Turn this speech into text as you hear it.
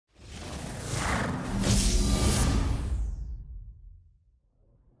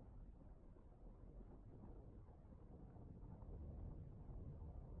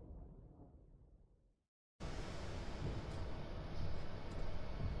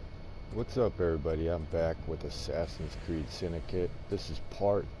What's up, everybody? I'm back with Assassin's Creed Syndicate. This is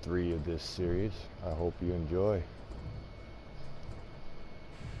part 3 of this series. I hope you enjoy.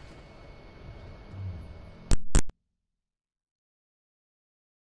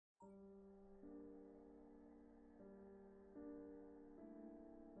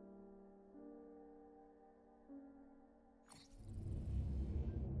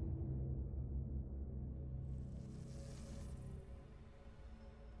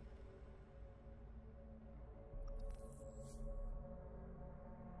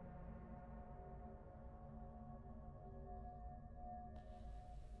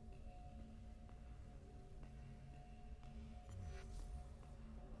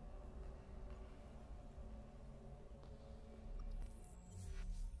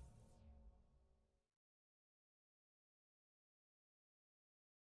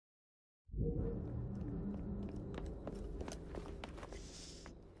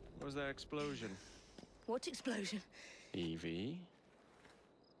 What was that explosion? What explosion? Evie?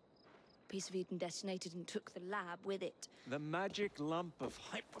 Piece of Eden detonated and took the lab with it. The magic lump of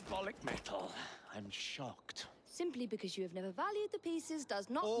hyperbolic metal. I'm shocked. Simply because you have never valued the pieces does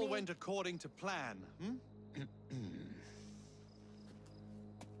not All mean... went according to plan,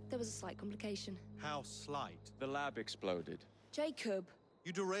 There was a slight complication. How slight? The lab exploded. Jacob.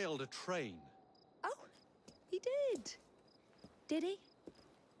 You derailed a train. Oh, he did. Did he?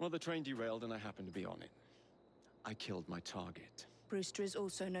 Well, the train derailed and I happened to be on it. I killed my target. Brewster is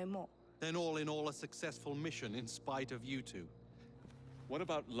also no more. Then all in all a successful mission in spite of you two. What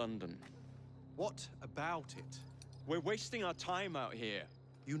about London? What about it? We're wasting our time out here.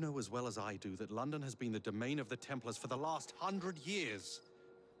 You know as well as I do that London has been the domain of the Templars for the last 100 years.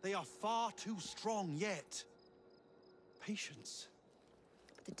 They are far too strong yet. Patience.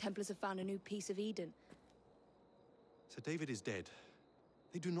 But the Templars have found a new piece of Eden. Sir David is dead.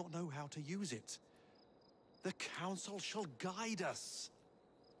 They do not know how to use it. The Council shall guide us.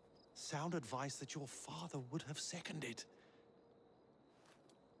 Sound advice that your father would have seconded.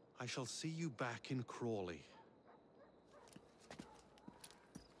 I shall see you back in Crawley.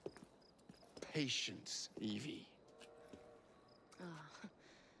 Patience, Evie. Ah,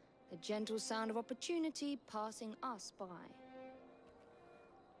 the gentle sound of opportunity passing us by.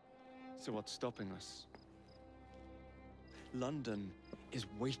 So what's stopping us? London is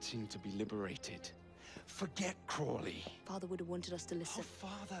waiting to be liberated. Forget Crawley. Father would have wanted us to listen. Oh,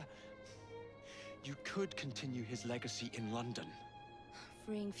 Father. You could continue his legacy in London.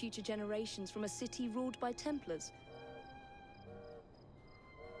 Freeing future generations from a city ruled by Templars.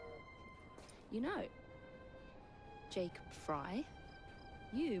 You know, Jacob Fry,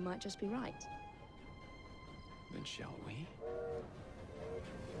 you might just be right. Then shall we?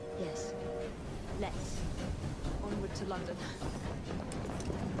 Yes. Let's. Onward to London.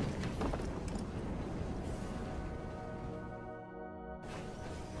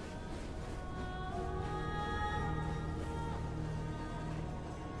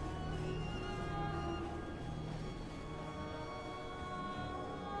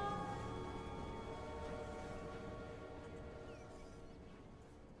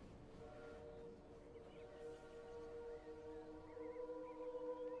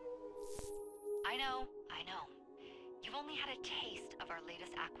 I know. You've only had a taste of our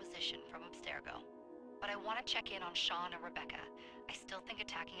latest acquisition from Abstergo. But I want to check in on Sean and Rebecca. I still think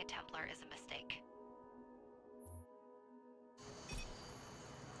attacking a Templar is a mistake.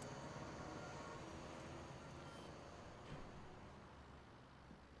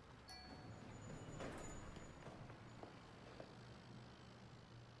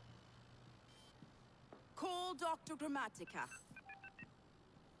 Call Dr. Grammatica.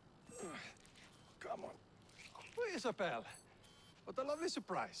 Come on. Isabel. What a lovely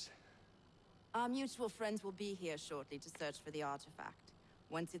surprise. Our mutual friends will be here shortly to search for the artifact.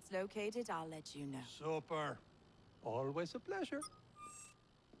 Once it's located, I'll let you know. Super. Always a pleasure.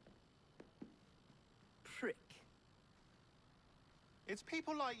 Prick. It's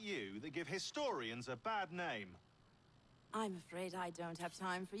people like you that give historians a bad name. I'm afraid I don't have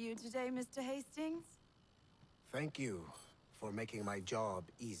time for you today, Mr. Hastings. Thank you for making my job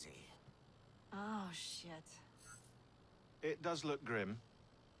easy. Oh, shit. It does look grim.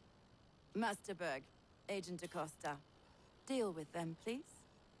 Master Berg, Agent Acosta. Deal with them, please.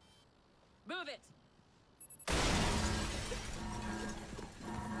 Move it!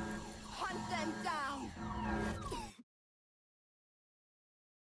 Hunt them down!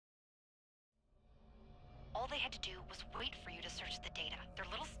 All they had to do was wait for you to search the data. Their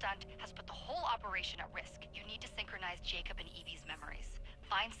little stunt has put the whole operation at risk. You need to synchronize Jacob and Evie's memories.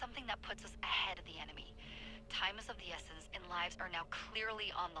 Find something that puts us ahead of the enemy. Time is of the essence, and lives are now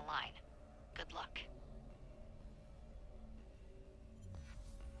clearly on the line. Good luck.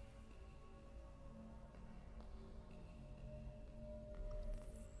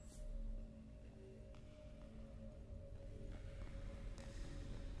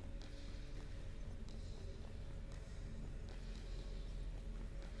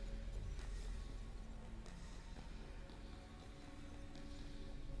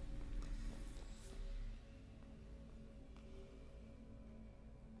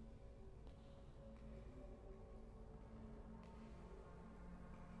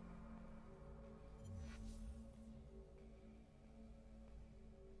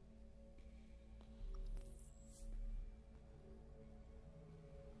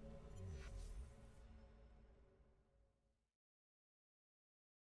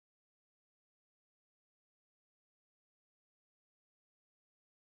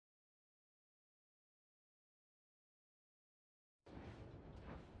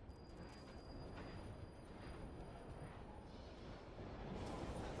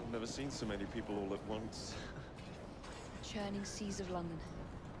 I've never seen so many people all at once. Churning seas of London.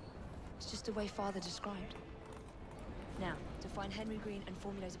 It's just the way Father described. Now, to find Henry Green and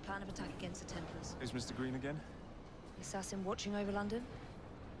formulate a plan of attack against the Templars. Is Mr. Green again? The assassin watching over London?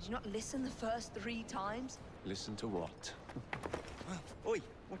 Did you not listen the first 3 times? Listen to what? Oi,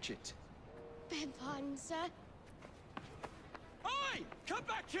 watch it. Beg pardon, sir. Oi! Come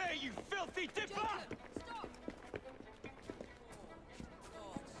back here, you filthy dipper! Jacob, stop!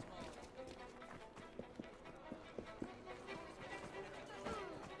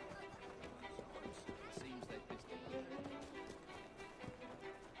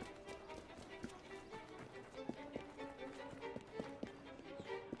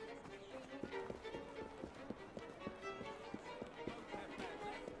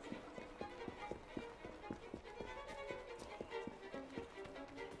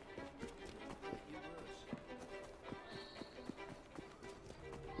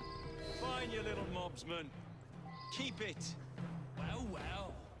 Fine, you little mobsman. Keep it. Well,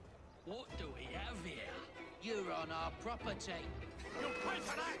 well. What do we have here? You're on our property. You'll pay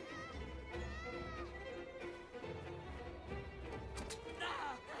for that!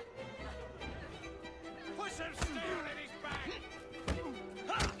 Push him down in his back!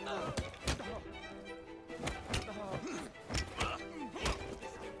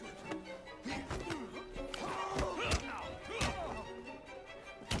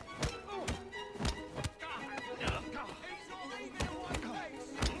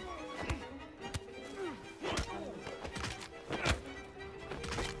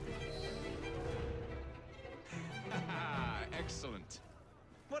 Excellent.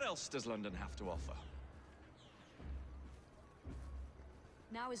 What else does London have to offer?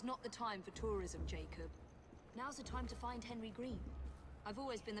 Now is not the time for tourism, Jacob. Now's the time to find Henry Green. I've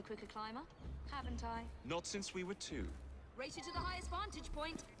always been the quicker climber, haven't I? Not since we were 2. Race you to the highest vantage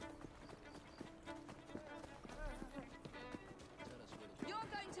point. You're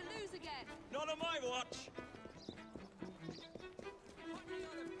going to lose again. Not on my watch!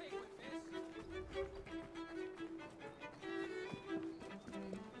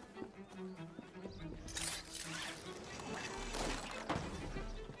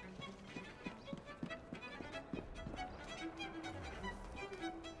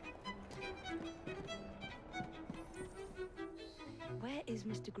 Where is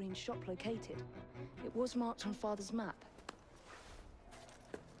Mr. Green's shop located? It was marked on Father's map.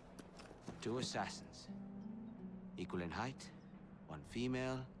 2 assassins. Equal in height. 1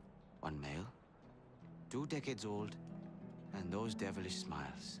 female, 1 male. 2 decades old. And those devilish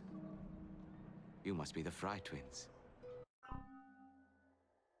smiles. You must be the Fry twins.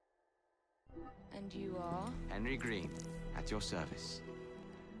 And you are? Henry Green, at your service.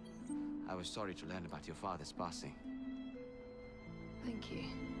 I was sorry to learn about your father's passing. Thank you.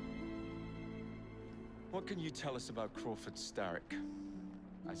 What can you tell us about Crawford Starrick?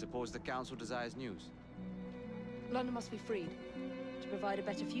 I suppose the Council desires news. London must be freed, to provide a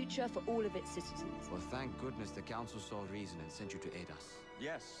better future for all of its citizens. Well, thank goodness the Council saw reason and sent you to aid us.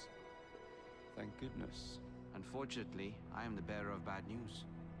 Yes. Thank goodness. Unfortunately, I am the bearer of bad news.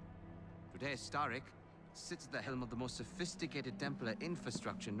 Today, Starrick sits at the helm of the most sophisticated Templar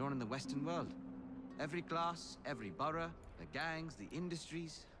infrastructure known in the Western world. Every class, every borough, the gangs, the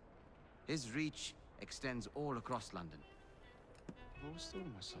industries. His reach extends all across London. I've always thought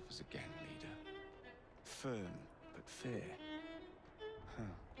of myself as a gang leader. Firm, but fair.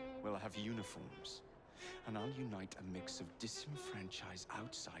 Huh. Well, I have uniforms. And I'll unite a mix of disenfranchised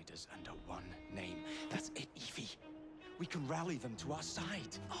outsiders under one name. That's it, Evie. We can rally them to our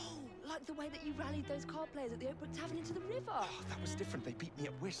side. Oh, Like the way that you rallied those card players at the Oakbrook Tavern into the river. Oh, that was different. They beat me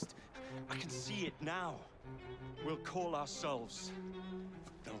at whist. I can see it now. We'll call ourselves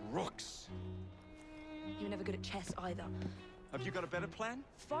the Rooks. You were never good at chess either. Have you got a better plan?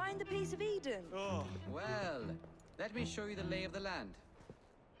 Find the piece of Eden. Oh. Well, let me show you the lay of the land.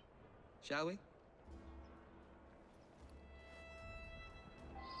 Shall we?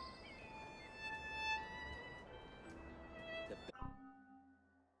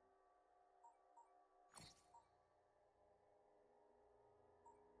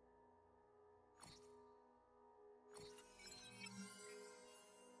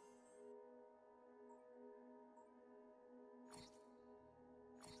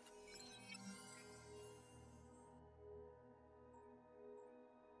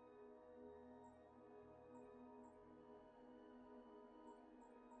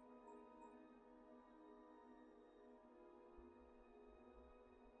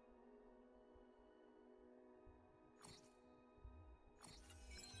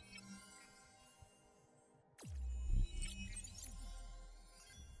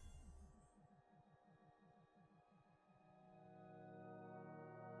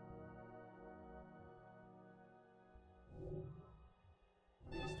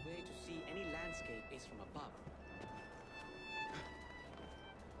 Best way to see any landscape is from above.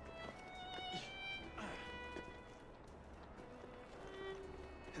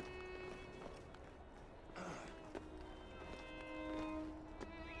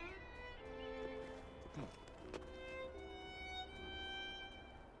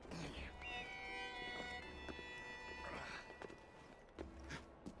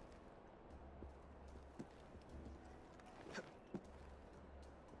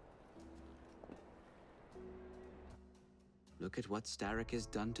 Look at what Starrick has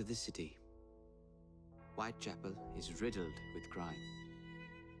done to the city. Whitechapel is riddled with crime.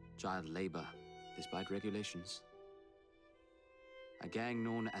 Child labor, despite regulations. A gang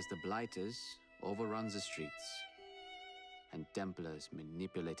known as the Blighters overruns the streets, and Templars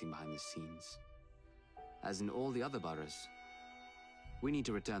manipulating behind the scenes. As in all the other boroughs, we need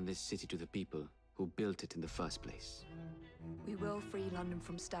to return this city to the people who built it in the first place. We will free London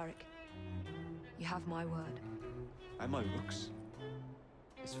from Starrick. You have my word. Am I Rooks?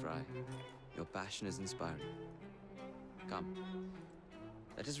 Miss Fry, your passion is inspiring. Come,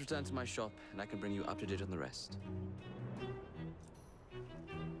 let us return to my shop, and I can bring you up to date on the rest.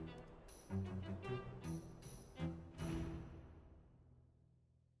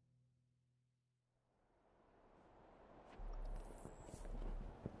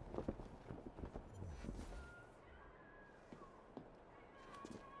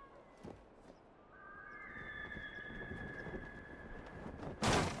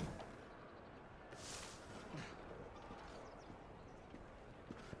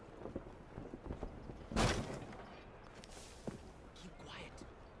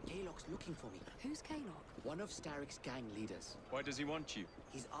 Looking for me. Who's Kaylock? One of Starrick's gang leaders. Why does he want you?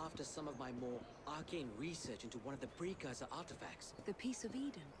 He's after some of my more arcane research into one of the precursor artifacts. The Piece of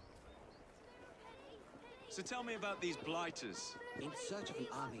Eden. So tell me about these Blighters. In search of an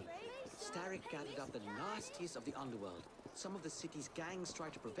army, Starrick gathered up the nastiest of the underworld. Some of the city's gangs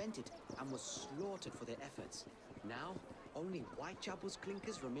tried to prevent it and were slaughtered for their efforts. Now, only Whitechapel's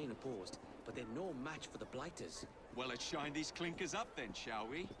clinkers remain opposed, but they're no match for the Blighters. Well, let's shine these clinkers up then, shall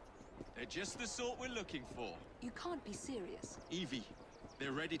we? They're just the sort we're looking for. You can't be serious. Evie,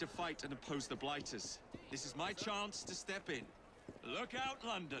 they're ready to fight and oppose the Blighters. This is my chance to step in. Look out,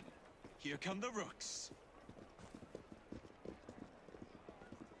 London. Here come the Rooks.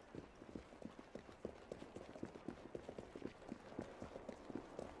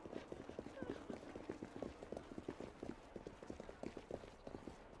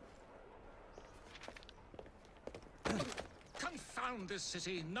 Confound this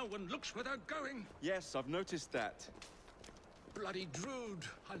city. No one looks where they're going. Yes, I've noticed that. Bloody Drood.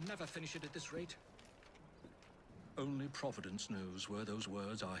 I'll never finish it at this rate. Only Providence knows where those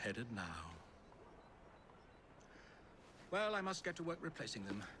words are headed now. Well, I must get to work replacing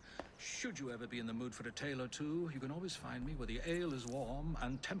them. Should you ever be in the mood for a tale or two, you can always find me where the ale is warm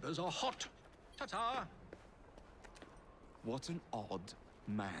and tempers are hot. Ta-ta! What an odd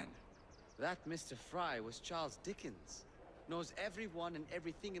man. That Mr. Fry was Charles Dickens. Knows everyone and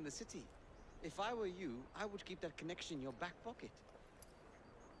everything in the city. If I were you, I would keep that connection in your back pocket.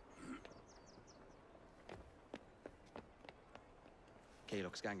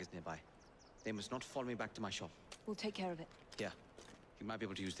 Kaylock's gang is nearby. They must not follow me back to my shop. We'll take care of it. Here, you might be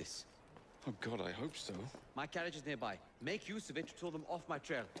able to use this. Oh God, I hope so. My carriage is nearby. Make use of it to throw them off my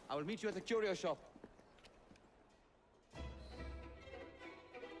trail. I will meet you at the curio shop.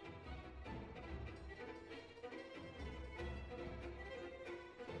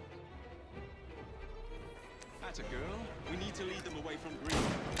 matter, girl? We need to lead them away from green.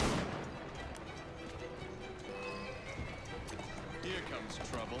 Here comes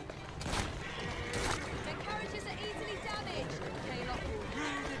trouble. Their carriages are easily damaged. Kaylock will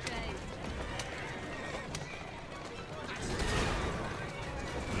rue the day.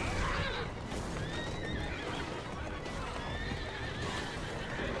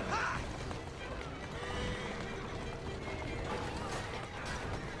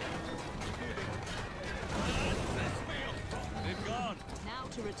 They've gone. Now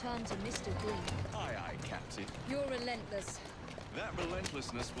to return to Mr. Green. Aye, aye, Captain. You're relentless. That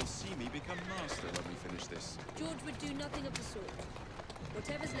relentlessness will see me become master when we finish this. George would do nothing of the sort.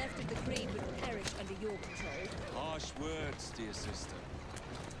 Whatever's left of the Creed would perish under your control. Harsh words, dear sister.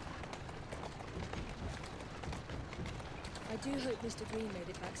 I do hope Mr. Green made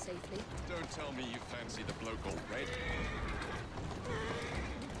it back safely. Don't tell me you fancy the bloke all red.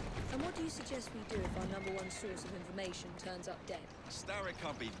 And what do you suggest we do if our number one source of information turns up dead? Starrick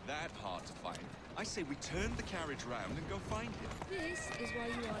can't be that hard to find. I say we turn the carriage round and go find him. This is why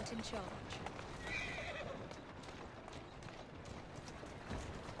you aren't in charge.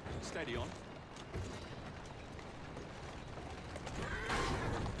 Steady on.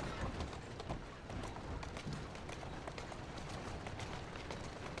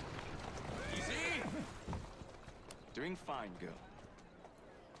 Easy! Doing fine, girl.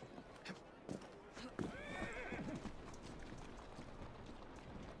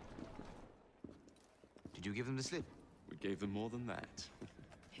 Did you give them the slip? We gave them more than that.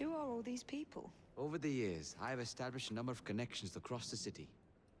 Who are all these people? Over the years, I have established a number of connections across the city.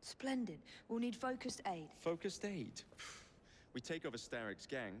 Splendid. We'll need focused aid. Focused aid. We take over Starrick's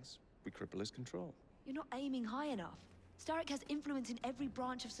gangs, we cripple his control. You're not aiming high enough. Starrick has influence in every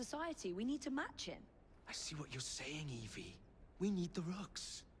branch of society. We need to match him. I see what you're saying, Evie. We need the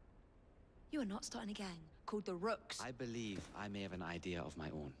Rooks. You are not starting a gang called the Rooks. I believe I may have an idea of my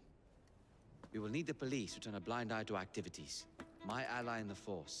own. We will need the police to turn a blind eye to activities. My ally in the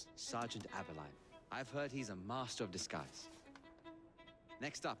force, Sergeant Aberline. I've heard he's a master of disguise.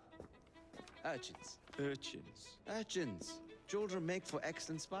 Next up, urchins. Urchins? Urchins. Children make for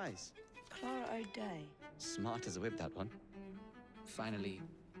excellent spies. Clara O'Day. Smart as a whip, that one. Finally,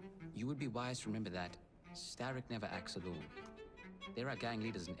 you would be wise to remember that Starrick never acts alone. There are gang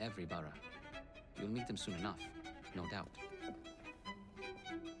leaders in every borough. You'll meet them soon enough, no doubt.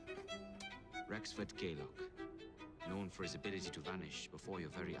 Rexford Kaylock, known for his ability to vanish before your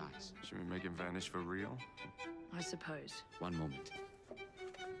very eyes. Should we make him vanish for real? I suppose. One moment.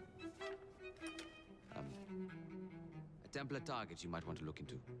 A Templar target you might want to look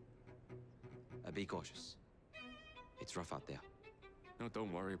into. Be cautious. It's rough out there. No,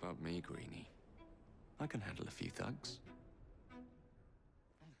 don't worry about me, Greenie. I can handle a few thugs.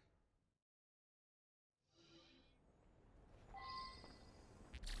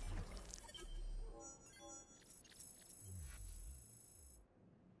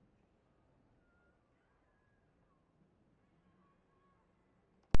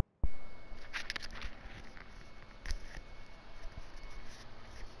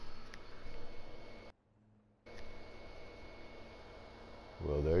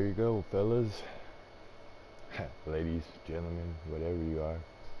 Well, there you go, fellas. Ladies, gentlemen, whatever you are.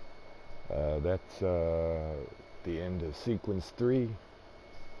 That's the end of sequence 3.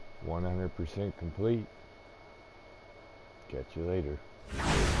 100% complete. Catch you later.